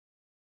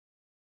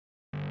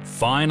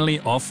Finally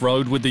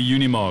off-road with the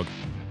Unimog.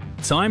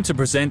 Time to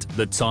present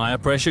the tire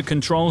pressure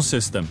control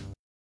system.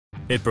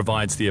 It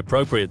provides the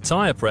appropriate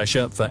tire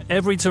pressure for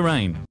every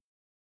terrain.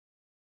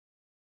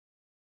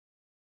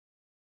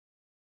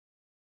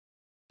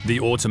 The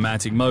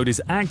automatic mode is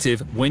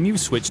active when you've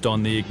switched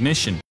on the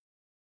ignition.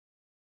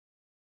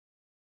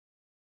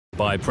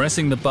 By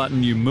pressing the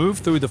button, you move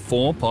through the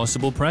 4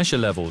 possible pressure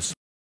levels.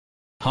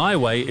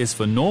 Highway is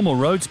for normal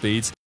road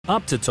speeds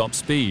up to top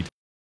speed.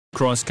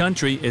 Cross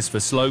country is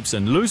for slopes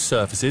and loose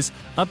surfaces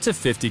up to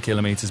 50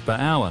 km per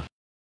hour.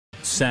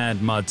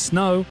 Sand, mud,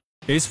 snow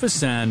is for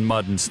sand,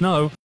 mud and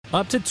snow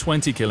up to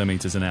 20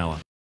 km an hour.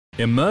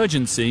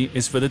 Emergency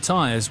is for the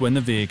tires when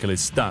the vehicle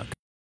is stuck.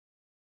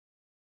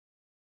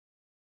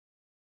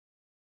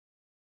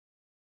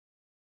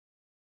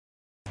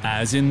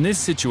 As in this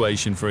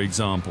situation, for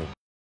example.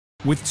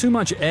 With too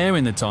much air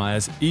in the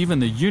tires, even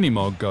the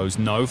Unimog goes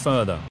no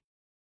further.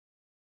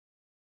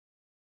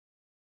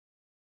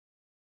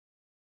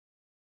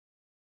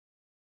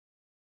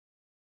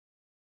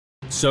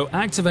 So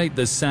activate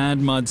the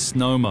sand, mud,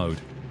 snow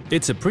mode.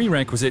 It's a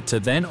prerequisite to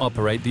then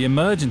operate the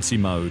emergency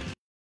mode.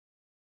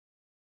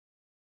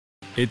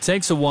 It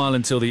takes a while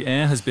until the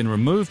air has been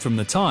removed from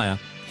the tire,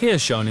 here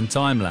shown in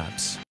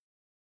time-lapse.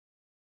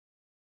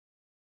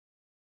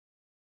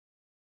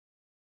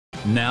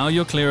 Now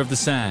you're clear of the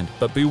sand,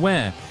 but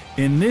beware,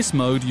 in this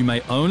mode you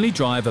may only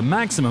drive a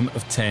maximum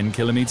of 10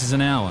 km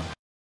an hour.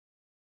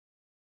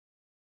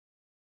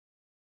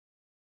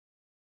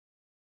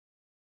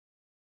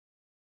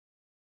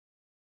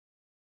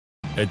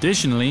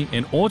 Additionally,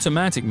 in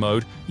automatic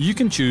mode, you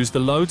can choose the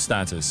load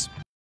status.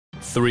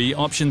 3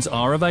 options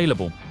are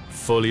available: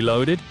 fully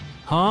loaded,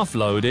 half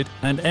loaded,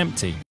 and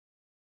empty.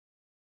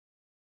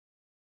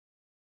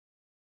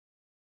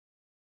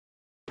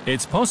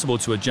 It's possible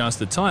to adjust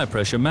the tire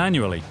pressure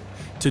manually.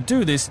 To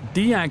do this,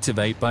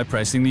 deactivate by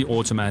pressing the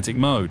automatic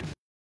mode.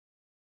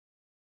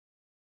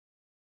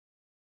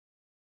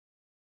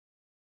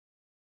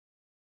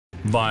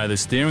 Via the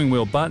steering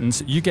wheel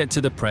buttons, you get to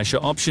the pressure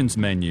options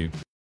menu.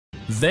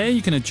 There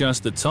you can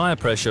adjust the tire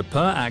pressure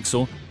per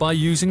axle by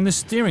using the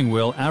steering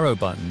wheel arrow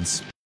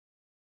buttons.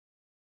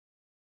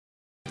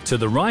 To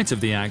the right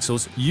of the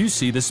axles, you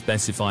see the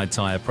specified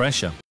tire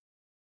pressure.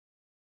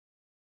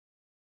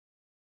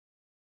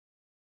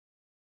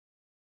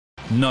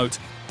 Note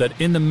that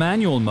in the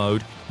manual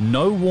mode,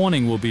 no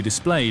warning will be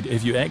displayed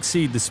if you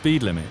exceed the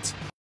speed limit.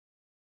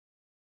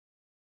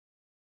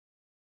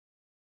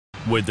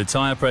 With the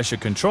tire pressure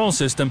control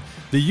system,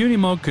 the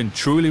Unimog can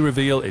truly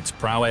reveal its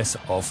prowess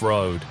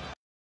off-road.